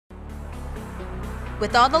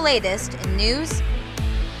with all the latest in news,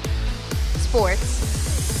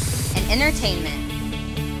 sports, and entertainment.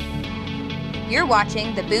 You're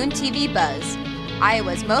watching the BooneTV Buzz,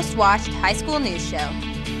 Iowa's most watched high school news show.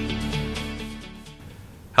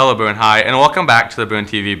 Hello Boone, hi, and welcome back to the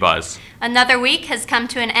BooneTV Buzz. Another week has come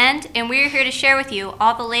to an end, and we're here to share with you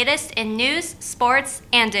all the latest in news, sports,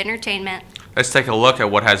 and entertainment. Let's take a look at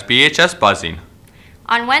what has BHS buzzing.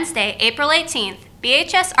 On Wednesday, April 18th,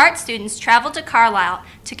 BHS art students traveled to Carlisle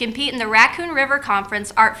to compete in the Raccoon River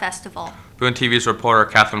Conference Art Festival. BooneTV's reporter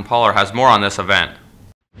Catherine Poller has more on this event.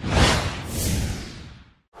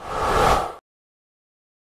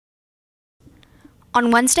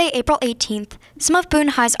 On Wednesday, April 18th, some of Boone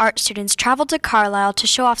High's art students traveled to Carlisle to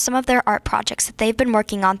show off some of their art projects that they've been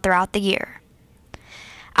working on throughout the year.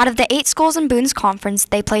 Out of the 8 schools in Boone's conference,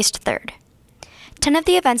 they placed third. 10 of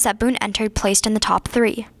the events that Boone entered placed in the top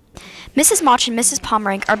 3. Mrs. Mach and Mrs.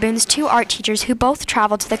 Pomerank are Boone's 2 art teachers who both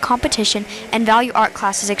traveled to the competition and value art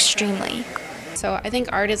classes extremely. So I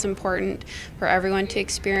think art is important for everyone to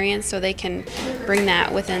experience so they can bring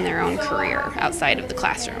that within their own career outside of the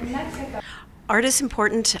classroom. Art is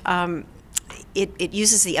important. It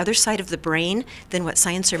uses the other side of the brain than what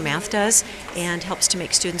science or math does and helps to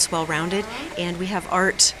make students well-rounded. And we have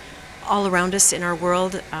art all around us in our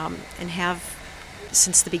world and have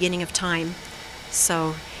since the beginning of time.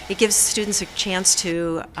 So it gives students a chance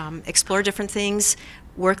to explore different things,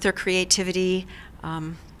 work their creativity,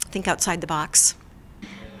 think outside the box.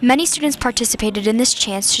 Many students participated in this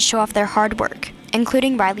chance to show off their hard work,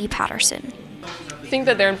 including Riley Patterson. I think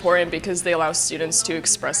that they're important because they allow students to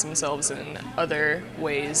express themselves in other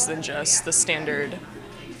ways than just the standard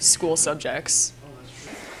school subjects.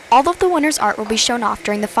 All of the winners' art will be shown off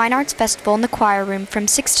during the Fine Arts Festival in the choir room from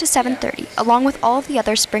 6 to 7:30, along with all of the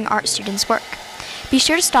other spring art students' work. Be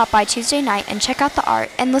sure to stop by Tuesday night and check out the art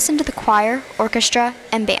and listen to the choir, orchestra,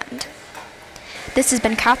 and band. This has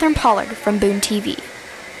been Catherine Pollard from BooneTV.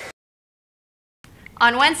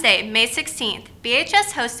 On Wednesday, May 16th,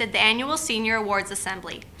 BHS hosted the annual Senior Awards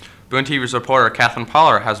Assembly. BooneTV's reporter Catherine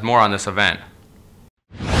Poller has more on this event.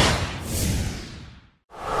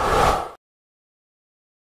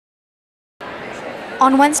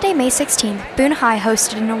 On Wednesday, May 16th, Boone High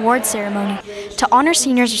hosted an awards ceremony to honor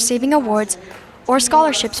seniors receiving awards or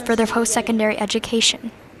scholarships for their post-secondary education.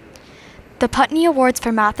 The Putney Awards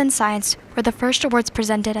for Math and Science were the first awards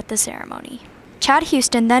presented at the ceremony. Chad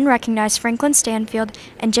Houston then recognized Franklin Stanfield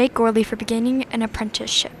and Jake Gorley for beginning an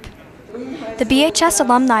apprenticeship. The BHS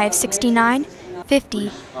alumni of 69,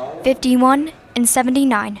 50, 51, and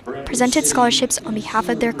 79 presented scholarships on behalf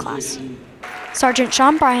of their class. Sergeant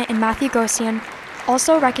Sean Bryant and Matthew Gosian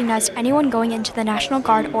also recognized anyone going into the National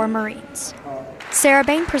Guard or Marines. Sarah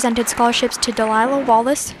Bain presented scholarships to Delilah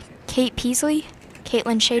Wallace, Kate Peasley,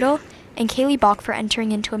 Caitlin Shadle, and Kaylee Bach for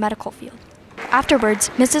entering into a medical field. Afterwards,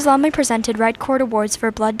 Mrs. Lumley presented Red Cord Awards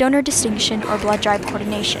for blood donor distinction or blood drive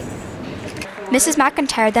coordination. Mrs.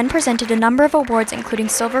 McIntyre then presented a number of awards including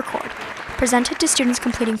Silver Cord, presented to students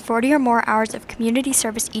completing 40 or more hours of community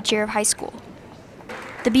service each year of high school.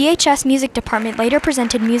 The BHS Music Department later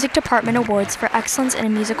presented Music Department Awards for excellence in a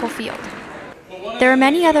musical field. There are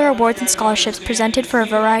many other awards and scholarships presented for a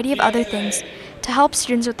variety of other things to help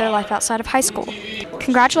students with their life outside of high school.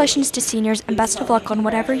 Congratulations to seniors and best of luck on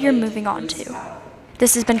whatever you're moving on to.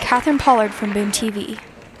 This has been Catherine Pollard from BooneTV.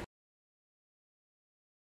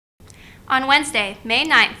 On Wednesday, May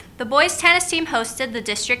 9th, the boys tennis team hosted the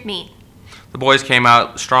district meet. The boys came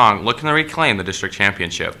out strong, looking to reclaim the district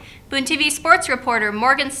championship. BooneTV sports reporter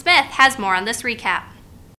Morgan Smith has more on this recap.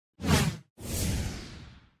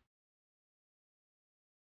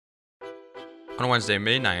 On Wednesday,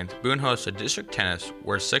 May 9th, Boone hosted district tennis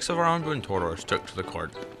where 6 of our own Boone Toros took to the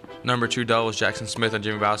court. Number 2 doubles Jackson Smith and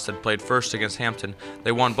Jimmy Bowstead played first against Hampton.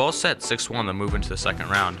 They won both sets 6-1 to move into the second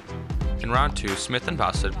round. In round 2, Smith and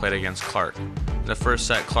Bowstead played against Clark. In the first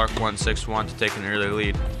set, Clark won 6-1 to take an early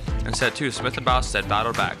lead. In set 2, Smith and Bowstead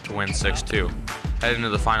battled back to win 6-2. Heading into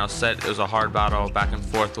the final set, it was a hard battle back and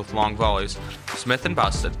forth with long volleys. Smith and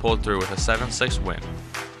Bowstead pulled through with a 7-6 win.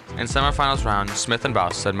 In semifinals round, Smith and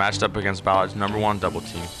Bowstead matched up against Ballard's number 1 double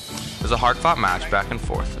team. It was a hard-fought match back and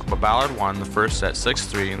forth, but Ballard won the first set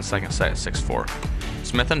 6-3 and the second set 6-4.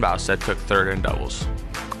 Smith and Bowstead took third in doubles.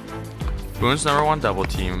 Boone's number 1 double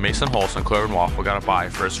team, Mason Holst and Corbin Waffle, got a bye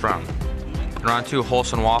first round. In round 2,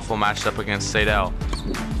 Holst and Waffle matched up against Sadell.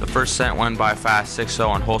 The first set went by fast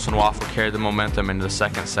 6-0 and Holst and Waffle carried the momentum into the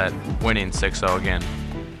second set, winning 6-0 again.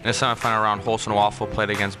 In the semifinal round, Holst and Waffle played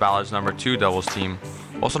against Ballard's number 2 doubles team.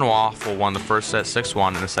 Holst and Waffle won the first set 6-1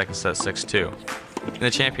 and the second set 6-2. In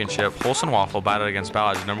the championship, Holston Waffle battled against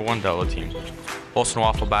Ballard's #1 Delta team. Holston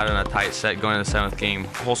Waffle battled in a tight set going into the 7th game.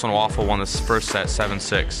 Holston Waffle won the first set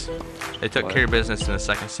 7-6. They took care of business in the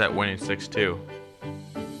second set, winning 6-2.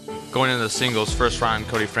 Going into the singles, first round,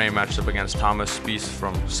 Cody Frame matched up against Thomas Spies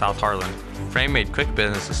from South Harlan. Frame made quick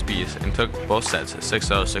business of Spies and took both sets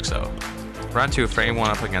 6-0, 6-0. Round 2, Frame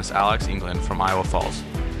won up against Alex England from Iowa Falls.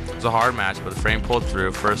 It was a hard match, but Frame pulled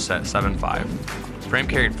through first set 7-5. Frame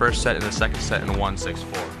carried first set in the second set and won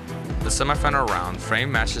 6-4. The semifinal round,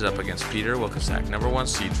 Frame matches up against Peter Wilczak, #1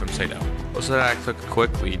 seed from Sadell. Wilczak took a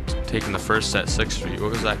quick lead, taking the first set 6-3.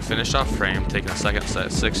 Wilczak finished off Frame, taking the second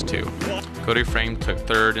set 6-2. Cody Frame took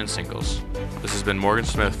third in singles. This has been Morgan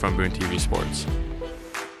Smith from BooneTV Sports.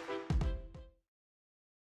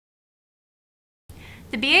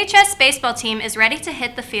 The BHS baseball team is ready to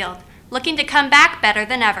hit the field, looking to come back better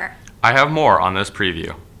than ever. I have more on this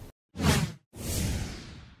preview.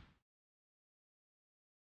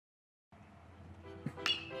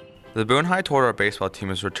 The Boone High Tortor baseball team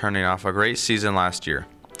is returning off a great season last year,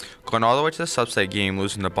 going all the way to the sub-state game,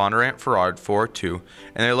 losing to Bondurant Farrar 4-2,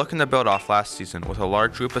 and they're looking to build off last season with a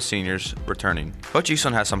large group of seniors returning. Coach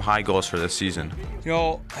Eastland has some high goals for this season. You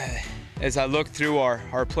know, as I look through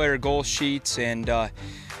our player goal sheets and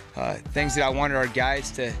things that I wanted our guys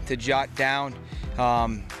to jot down,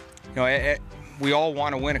 we all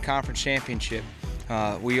want to win a conference championship.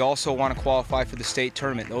 We also want to qualify for the state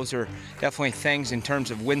tournament. Those are definitely things in terms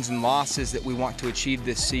of wins and losses that we want to achieve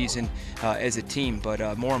this season as a team.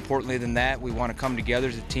 But more importantly than that, we want to come together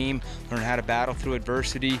as a team, learn how to battle through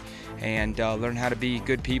adversity, and learn how to be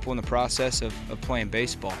good people in the process of playing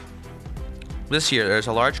baseball. This year, there's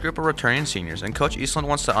a large group of returning seniors, and Coach Eastland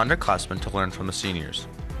wants the underclassmen to learn from the seniors.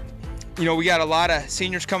 You know, we got a lot of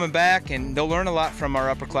seniors coming back, and they'll learn a lot from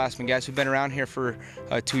our upperclassmen guys who've been around here for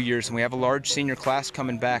 2 years, and we have a large senior class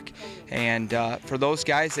coming back. And for those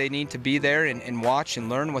guys, they need to be there and watch and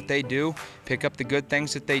learn what they do, pick up the good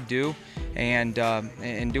things that they do, and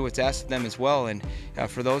do what's asked of them as well. And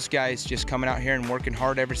for those guys, just coming out here and working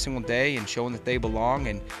hard every single day and showing that they belong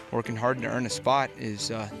and working hard to earn a spot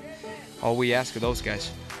is all we ask of those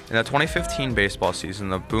guys. In the 2015 baseball season,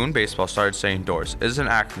 the Boone Baseball started saying DOORS. It is an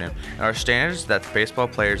acronym and are standards that baseball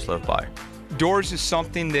players live by. DOORS is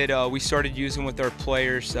something that we started using with our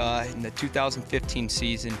players in the 2015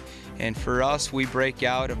 season. And for us, we break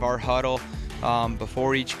out of our huddle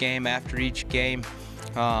before each game, after each game,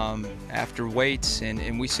 after weights,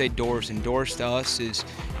 and we say DOORS. And DOORS to us is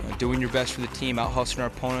doing your best for the team, out-hustling our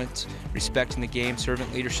opponents, respecting the game,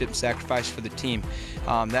 servant leadership, sacrifice for the team.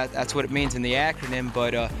 That's what it means in the acronym,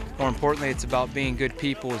 but more importantly, it's about being good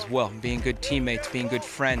people as well, being good teammates, being good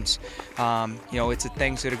friends. It's the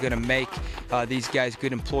things that are going to make these guys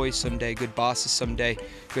good employees someday, good bosses someday,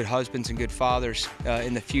 good husbands and good fathers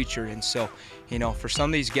in the future. And so, for some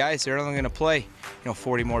of these guys, they're only going to play,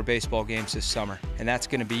 40 more baseball games this summer, and that's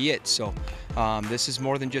going to be it. So this is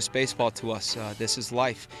more than just baseball to us. This is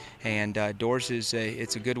life, and DOORS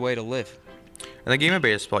it's a good way to live. In the game of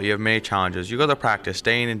baseball, you have many challenges. You go to practice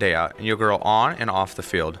day in and day out, and you'll grow on and off the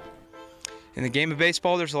field. In the game of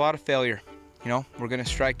baseball, there's a lot of failure. We're going to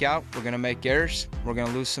strike out, we're going to make errors, we're going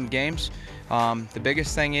to lose some games. The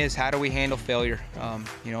biggest thing is, how do we handle failure?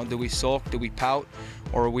 Do we sulk, do we pout,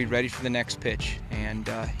 or are we ready for the next pitch? And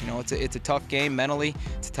it's a tough game mentally,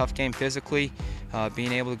 it's a tough game physically.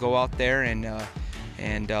 Being able to go out there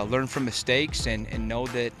and learn from mistakes and know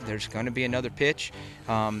that there's going to be another pitch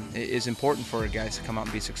is important for our guys to come out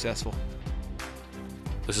and be successful.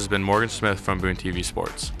 This has been Morgan Smith from BooneTV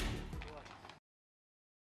Sports.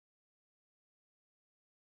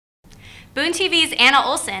 BooneTV's Anna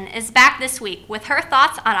Olson is back this week with her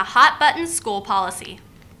thoughts on a hot-button school policy.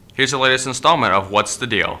 Here's the latest installment of What's the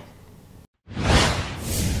Deal?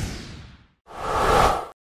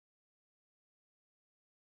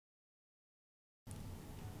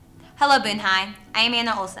 Hello, Boone High. I am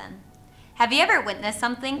Anna Olson. Have you ever witnessed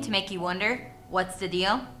something to make you wonder, what's the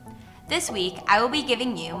deal? This week, I will be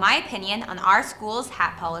giving you my opinion on our school's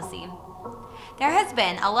hat policy. There has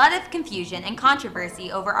been a lot of confusion and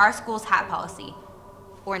controversy over our school's hat policy,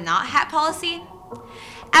 or not hat policy.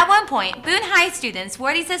 At one point, Boone High students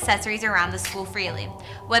wore these accessories around the school freely.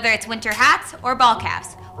 Whether it's winter hats or ball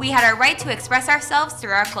caps, we had our right to express ourselves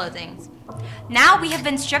through our clothing. Now we have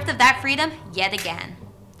been stripped of that freedom yet again.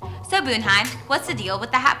 So Boone High, what's the deal with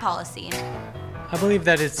the hat policy? I believe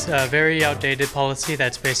that it's a very outdated policy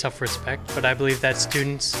that's based off respect, but I believe that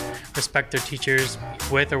students respect their teachers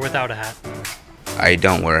with or without a hat. I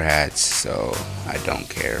don't wear hats, so I don't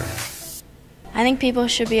care. I think people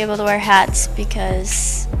should be able to wear hats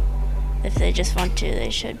because if they just want to, they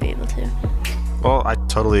should be able to. Well, I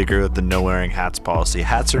totally agree with the no wearing hats policy.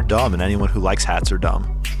 Hats are dumb, and anyone who likes hats are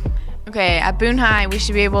dumb. Okay, at Boone High, we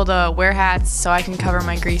should be able to wear hats so I can cover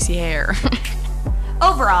my greasy hair.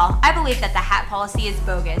 Overall, I believe that the hat policy is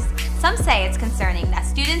bogus. Some say it's concerning that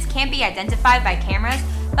students can't be identified by cameras,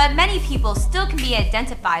 but many people still can be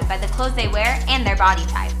identified by the clothes they wear and their body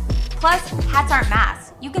type. Plus, hats aren't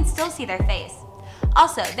masks. You can still see their face.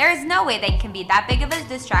 Also, there is no way they can be that big of a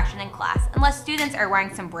distraction in class unless students are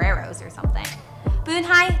wearing sombreros or something. Boone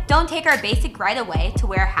High, don't take our basic right away to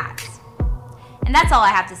wear hats. And that's all I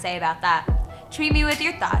have to say about that. Treat me with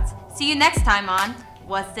your thoughts. See you next time on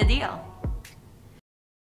What's the Deal?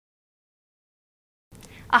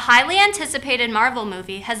 A highly anticipated Marvel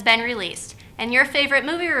movie has been released, and your favorite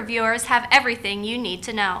movie reviewers have everything you need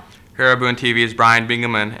to know. Here are BooneTV's Brian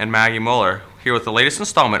Bingaman and Maggie Mueller, here with the latest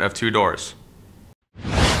installment of Two Doors.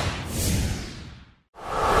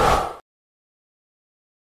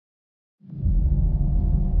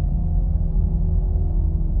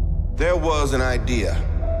 There was an idea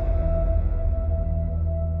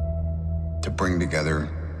to bring together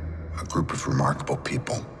a group of remarkable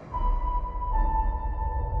people.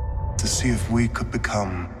 To see if we could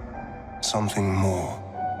become something more.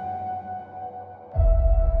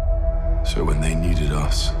 So when they needed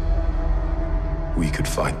us, we could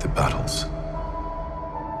fight the battles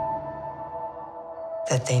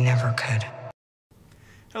that they never could.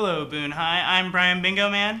 Hello, Boone High. I'm Brian Bingo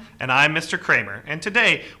Man. And I'm Mr. Kramer. And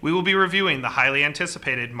today we will be reviewing the highly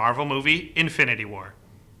anticipated Marvel movie, Infinity War.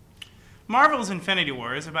 Marvel's Infinity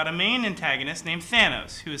War is about a main antagonist named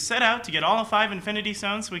Thanos, who is set out to get all 5 Infinity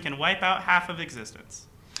Stones so we can wipe out half of existence.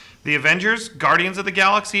 The Avengers, Guardians of the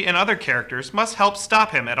Galaxy, and other characters must help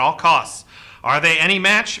stop him at all costs. Are they any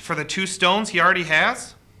match for the 2 stones he already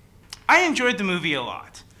has? I enjoyed the movie a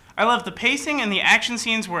lot. I loved the pacing and the action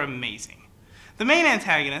scenes were amazing. The main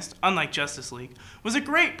antagonist, unlike Justice League, was a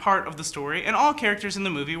great part of the story, and all characters in the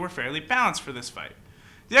movie were fairly balanced for this fight.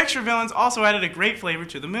 The extra villains also added a great flavor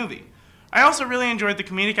to the movie. I also really enjoyed the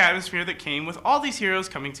comedic atmosphere that came with all these heroes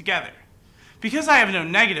coming together. Because I have no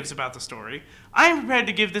negatives about the story, I am prepared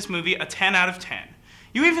to give this movie a 10 out of 10.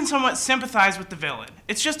 You even somewhat sympathize with the villain.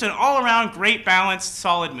 It's just an all-around great, balanced,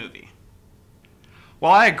 solid movie.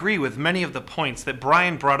 While I agree with many of the points that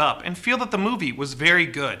Brian brought up and feel that the movie was very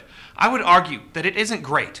good, I would argue that it isn't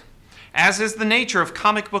great. As is the nature of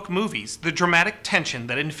comic book movies, the dramatic tension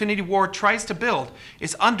that Infinity War tries to build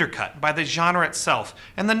is undercut by the genre itself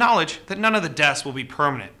and the knowledge that none of the deaths will be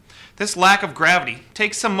permanent. This lack of gravity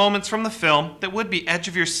takes some moments from the film that would be edge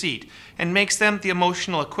of your seat and makes them the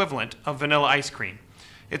emotional equivalent of vanilla ice cream.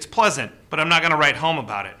 It's pleasant, but I'm not going to write home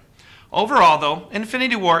about it. Overall, though,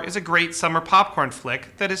 Infinity War is a great summer popcorn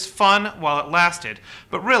flick that is fun while it lasted,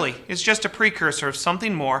 but really is just a precursor of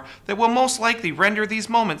something more that will most likely render these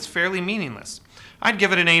moments fairly meaningless. I'd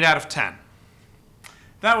give it an 8 out of 10.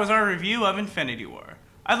 That was our review of Infinity War.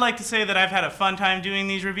 I'd like to say that I've had a fun time doing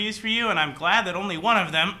these reviews for you, and I'm glad that only one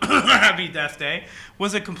of them, Happy Death Day,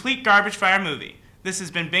 was a complete garbage fire movie. This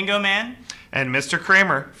has been Bingo Man. And Mr.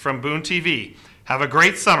 Kramer from BooneTV. Have a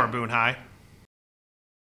great summer, Boone High.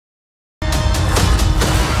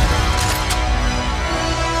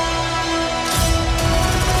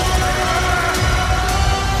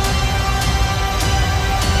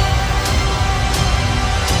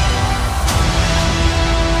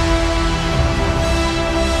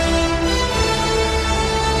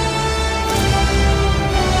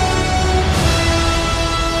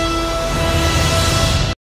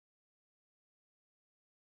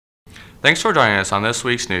 Thanks for joining us on this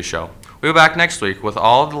week's news show. We'll be back next week with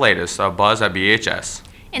all of the latest of buzz at BHS.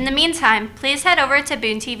 In the meantime, please head over to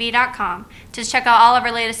BooneTV.com to check out all of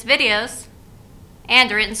our latest videos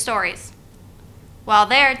and written stories. While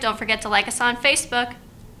there, don't forget to like us on Facebook,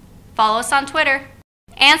 follow us on Twitter,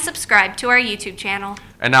 and subscribe to our YouTube channel.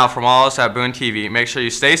 And now from all of us at BooneTV, make sure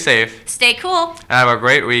you stay safe, stay cool, and have a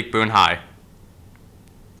great week, Boone High.